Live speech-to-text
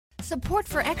Support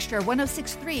for Extra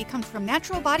 106.3 comes from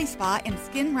Natural Body Spa and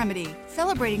Skin Remedy,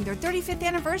 celebrating their 35th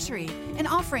anniversary and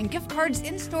offering gift cards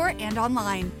in-store and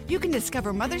online. You can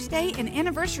discover Mother's Day and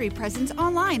anniversary presents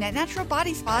online at Natural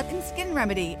Body Spa and Skin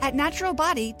Remedy at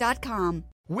naturalbody.com.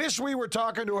 Wish we were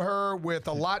talking to her with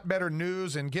a lot better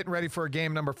news and getting ready for a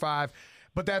game number 5,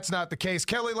 but that's not the case.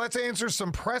 Kelly, let's answer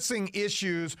some pressing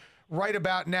issues right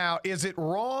about now. Is it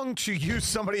wrong to use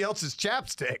somebody else's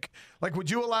chapstick? Like,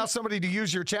 would you allow somebody to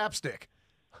use your chapstick?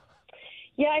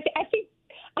 Yeah, I think,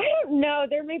 I don't know.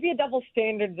 There may be a double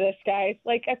standard to this, guys.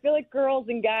 Like, I feel like girls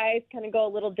and guys kind of go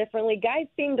a little differently. Guys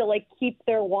seem to, like, keep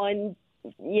their one,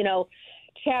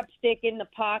 chapstick in the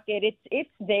pocket. It's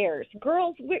theirs.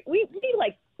 Girls,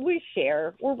 we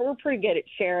share. We're pretty good at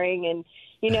sharing, and,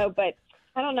 but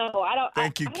I don't know.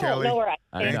 Thank you, Kelly. I don't know where I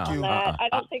stand on that. I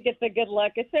don't think it's a good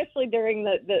look, especially during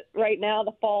the right now,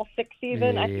 the fall 6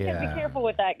 season. I think you have to be careful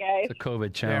with that, guys. It's a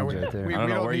COVID challenge right there. I don't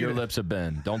know where your lips have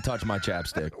been. Don't touch my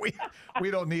chapstick. we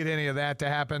don't need any of that to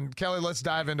happen. Kelly, let's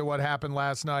dive into what happened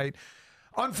last night.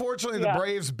 Unfortunately, the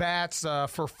Braves' bats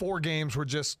for 4 games were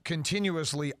just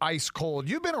continuously ice cold.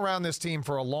 You've been around this team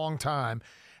for a long time.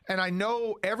 And I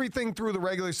know everything through the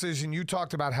regular season, you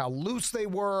talked about how loose they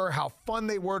were, how fun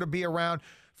they were to be around.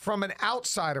 From an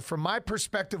outsider, from my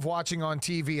perspective watching on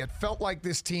TV, it felt like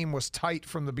this team was tight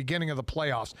from the beginning of the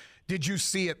playoffs. Did you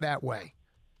see it that way?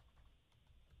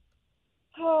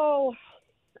 Oh,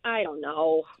 I don't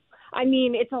know. I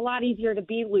mean, it's a lot easier to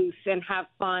be loose and have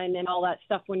fun and all that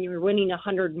stuff when you're winning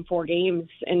 104 games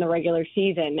in the regular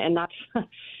season. And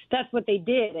that's what they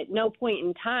did at no point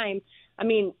in time. I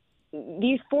mean,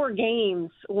 these 4 games,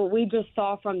 what we just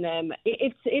saw from them,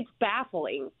 it's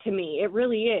baffling to me. It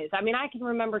really is. I mean, I can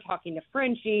remember talking to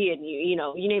Frenchie and,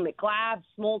 you name it, Glab,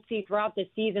 Smoltz throughout the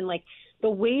season. Like, the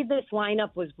way this lineup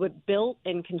was built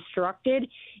and constructed,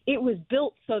 it was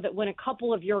built so that when a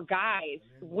couple of your guys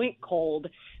went cold,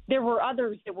 there were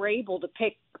others that were able to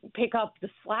pick up the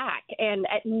slack. And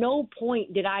at no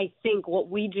point did I think what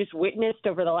we just witnessed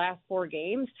over the last 4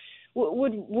 games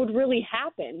would really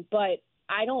happen. But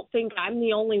I don't think I'm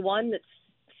the only one that's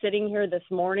sitting here this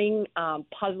morning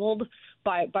puzzled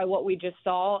by what we just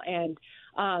saw. And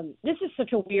this is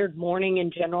such a weird morning in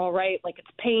general, right? Like, it's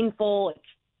painful, it's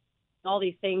all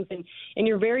these things, and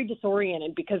you're very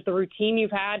disoriented because the routine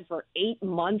you've had for 8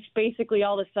 months, basically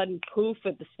all of a sudden, poof,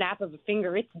 at the snap of a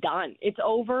finger, it's done. It's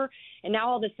over. And now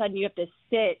all of a sudden you have to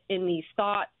sit in these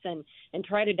thoughts and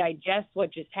try to digest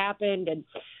what just happened. And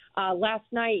last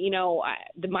night,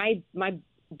 my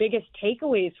biggest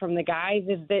takeaways from the guys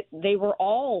is that they were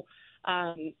all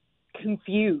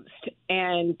confused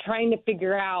and trying to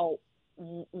figure out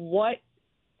what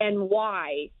and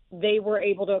why they were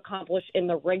able to accomplish in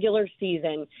the regular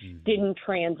season didn't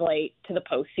translate to the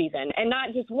postseason. And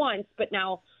not just once, but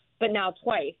now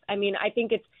twice. I mean, I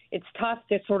think it's tough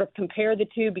to sort of compare the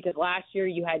two because last year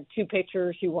you had 2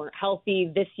 pitchers who weren't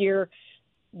healthy. This year,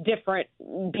 different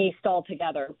beast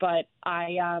altogether. But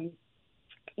I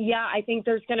think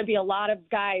there's going to be a lot of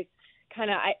guys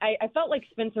I felt like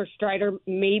Spencer Strider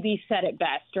maybe said it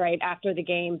best, right, after the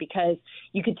game, because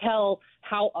you could tell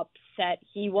how upset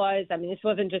he was. I mean, this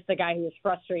wasn't just the guy who was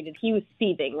frustrated. He was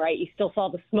seething, right? You still saw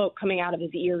the smoke coming out of his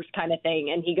ears kind of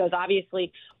thing. And he goes,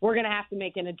 obviously, we're going to have to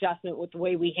make an adjustment with the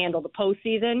way we handle the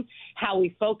postseason, how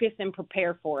we focus and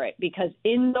prepare for it. Because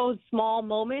in those small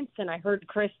moments, and I heard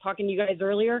Chris talking to you guys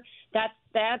earlier,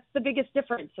 that's the biggest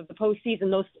difference of the postseason.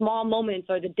 Those small moments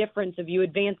are the difference of you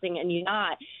advancing and you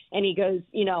not. And he goes,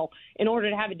 in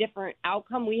order to have a different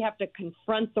outcome, we have to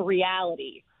confront the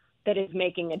reality that is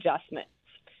making adjustments.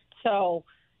 So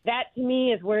that, to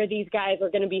me, is where these guys are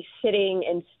going to be sitting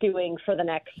and stewing for the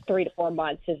next 3 to 4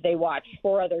 months as they watch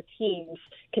 4 other teams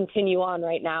continue on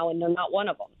right now, and they're not one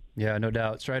of them. Yeah, no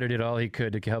doubt. Strider did all he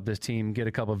could to help this team get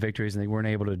a couple of victories, and they weren't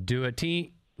able to do it.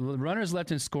 Runners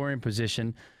left in scoring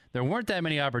position. There weren't that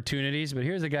many opportunities, but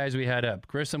here's the guys we had up.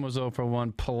 Grissom was 0 for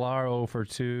 1, Pilar 0 for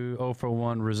 2, 0 for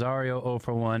 1, Rosario 0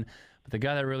 for 1. But the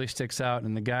guy that really sticks out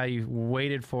and the guy you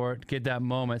waited for it, get that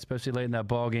moment, especially late in that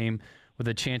ball game with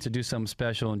a chance to do something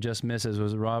special and just misses,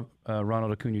 was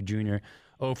Ronald Acuna Jr.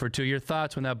 0 for 2. Your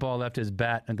thoughts when that ball left his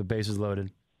bat and the bases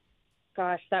loaded?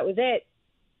 Gosh, that was it.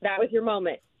 That was your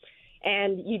moment.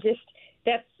 And you just –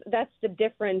 that's the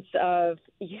difference of,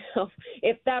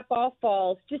 if that ball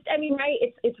falls, right,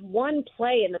 it's one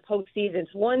play in the postseason.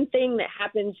 It's one thing that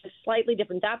happens just slightly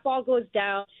different. That ball goes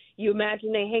down. You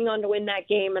imagine they hang on to win that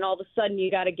game, and all of a sudden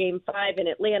you got a Game 5 in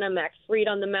Atlanta, Max Fried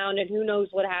on the mound, and who knows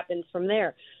what happens from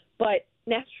there. But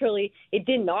naturally, it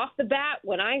didn't off the bat.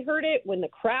 When I heard it, when the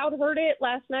crowd heard it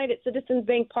last night at Citizens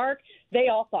Bank Park, they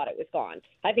all thought it was gone.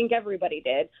 I think everybody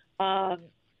did.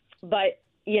 But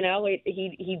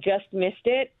he just missed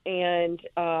it, and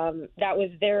that was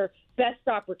their best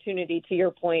opportunity, to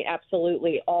your point,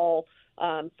 absolutely, all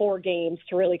 4 games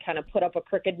to really kind of put up a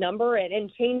crooked number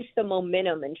and change the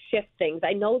momentum and shift things.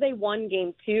 I know they won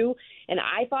game 2, and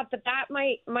I thought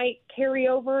that might carry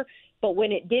over, but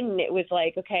when it didn't, it was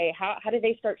like, okay, how did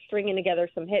they start stringing together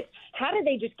some hits? How did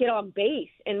they just get on base?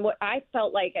 And what I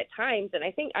felt like at times, and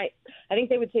I think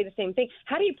they would say the same thing,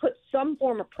 how do you put some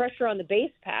form of pressure on the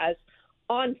base paths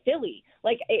on Philly?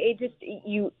 Like,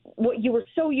 what you were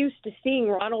so used to seeing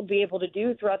Ronald be able to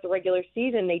do throughout the regular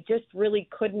season, they just really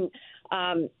couldn't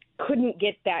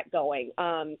get that going.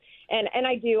 And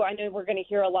I know we're going to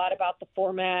hear a lot about the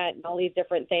format and all these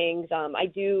different things. I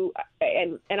do,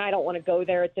 and I don't want to go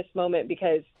there at this moment,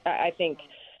 because I think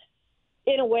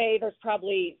in a way there's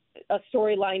probably a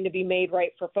storyline to be made,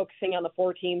 right, for focusing on the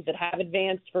 4 teams that have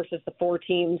advanced versus the 4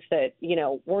 teams that,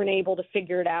 weren't able to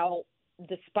figure it out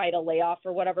despite a layoff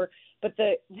or whatever. But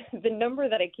the number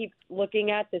that I keep looking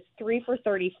at, this 3 for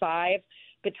 35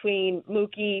 between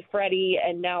Mookie, Freddie,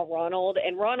 and now Ronald,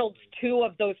 and Ronald's 2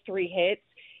 of those 3 hits,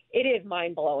 it is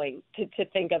mind-blowing to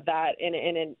think of that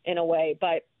in a way.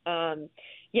 But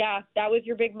yeah, that was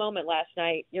your big moment last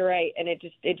night. You're right, and it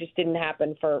just didn't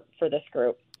happen for this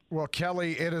group. Well,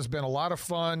 Kelly, it has been a lot of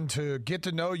fun to get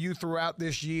to know you throughout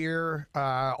this year.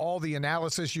 All the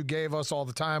analysis you gave us all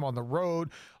the time on the road,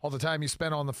 all the time you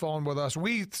spent on the phone with us.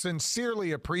 We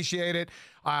sincerely appreciate it.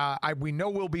 We know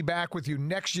we'll be back with you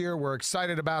next year. We're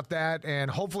excited about that.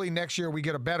 And hopefully next year we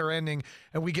get a better ending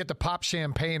and we get to pop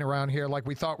champagne around here like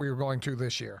we thought we were going to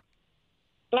this year.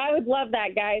 I would love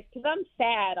that, guys, because I'm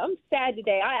sad. I'm sad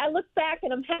today. I look back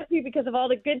and I'm happy because of all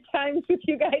the good times with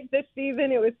you guys this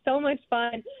season. It was so much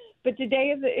fun. But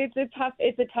today it's a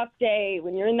tough day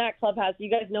when you're in that clubhouse. You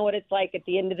guys know what it's like at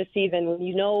the end of the season, when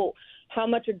you know how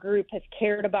much a group has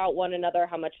cared about one another,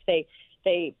 how much they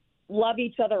love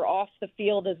each other off the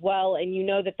field as well, and you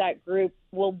know that group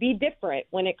will be different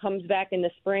when it comes back in the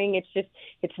spring. It's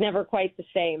never quite the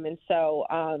same. And so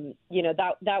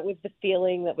that was the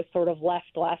feeling that was sort of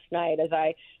left last night as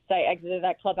I exited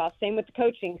that clubhouse. Same with the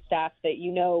coaching staff that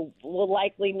will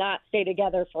likely not stay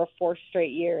together for a 4th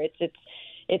straight year.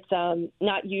 It's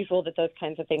not usual that those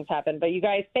kinds of things happen. But you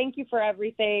guys, thank you for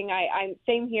everything. I'm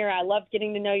same here. I love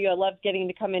getting to know you. I love getting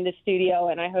to come into studio,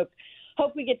 and I hope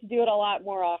we get to do it a lot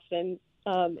more often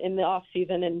in the off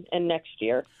season and next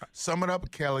year. Sum it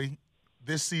up, Kelly.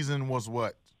 This season was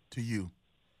what to you?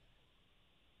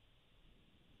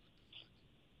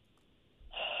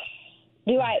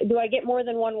 Do I get more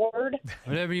than one word?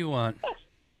 Whatever you want.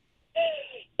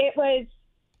 It was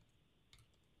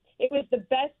the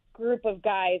best group of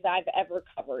guys I've ever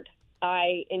covered.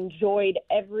 I enjoyed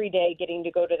every day getting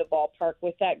to go to the ballpark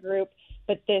with that group,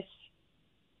 but they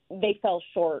fell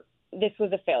short. This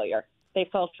was a failure. They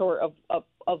fell short of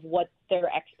what their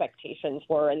expectations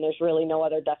were, and there's really no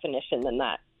other definition than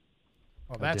that.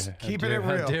 Well, that's keeping it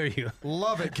real. How dare you?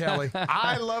 Love it, Kelly.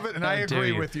 I love it, and I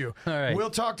agree with you. All right. We'll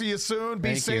talk to you soon.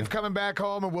 Be safe coming back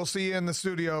home, and we'll see you in the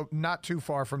studio not too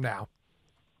far from now.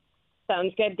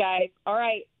 Sounds good, guys. All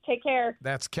right. Take care.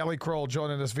 That's Kelly Crull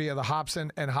joining us via the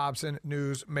Hobson and Hobson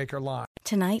Newsmaker line.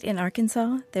 Tonight in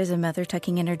Arkansas, there's a mother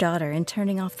tucking in her daughter and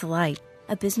turning off the light.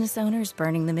 A business owner is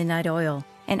burning the midnight oil.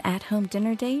 An at-home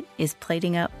dinner date is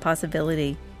plating up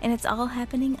possibility. And it's all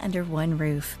happening under one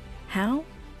roof. How?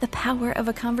 The power of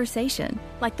a conversation,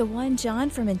 like the one John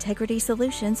from Integrity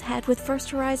Solutions had with First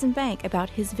Horizon Bank about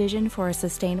his vision for a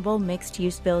sustainable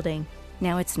mixed-use building.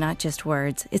 Now it's not just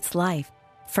words, it's life.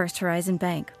 First Horizon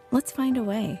Bank. Let's find a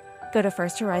way. Go to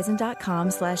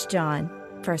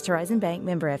firsthorizon.com/John. First Horizon Bank,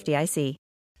 member FDIC.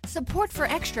 Support for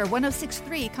Extra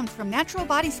 106.3 comes from Natural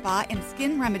Body Spa and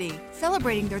Skin Remedy,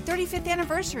 celebrating their 35th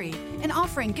anniversary and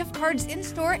offering gift cards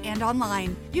in-store and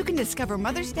online. You can discover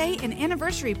Mother's Day and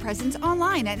anniversary presents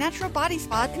online at Natural Body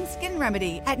Spa and Skin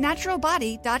Remedy at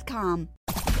naturalbody.com.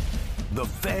 The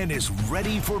Fan is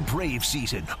ready for Brave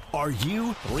season. Are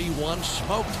you? 3-1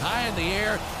 smoked high in the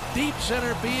air, deep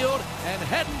center field, and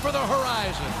heading for the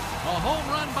horizon. A home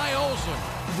run by Olsen.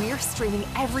 We're streaming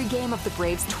every game of the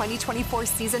Braves 2024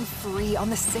 season free on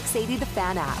the 680 The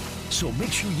Fan app. So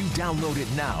make sure you download it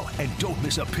now and don't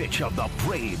miss a pitch of the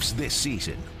Braves this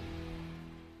season.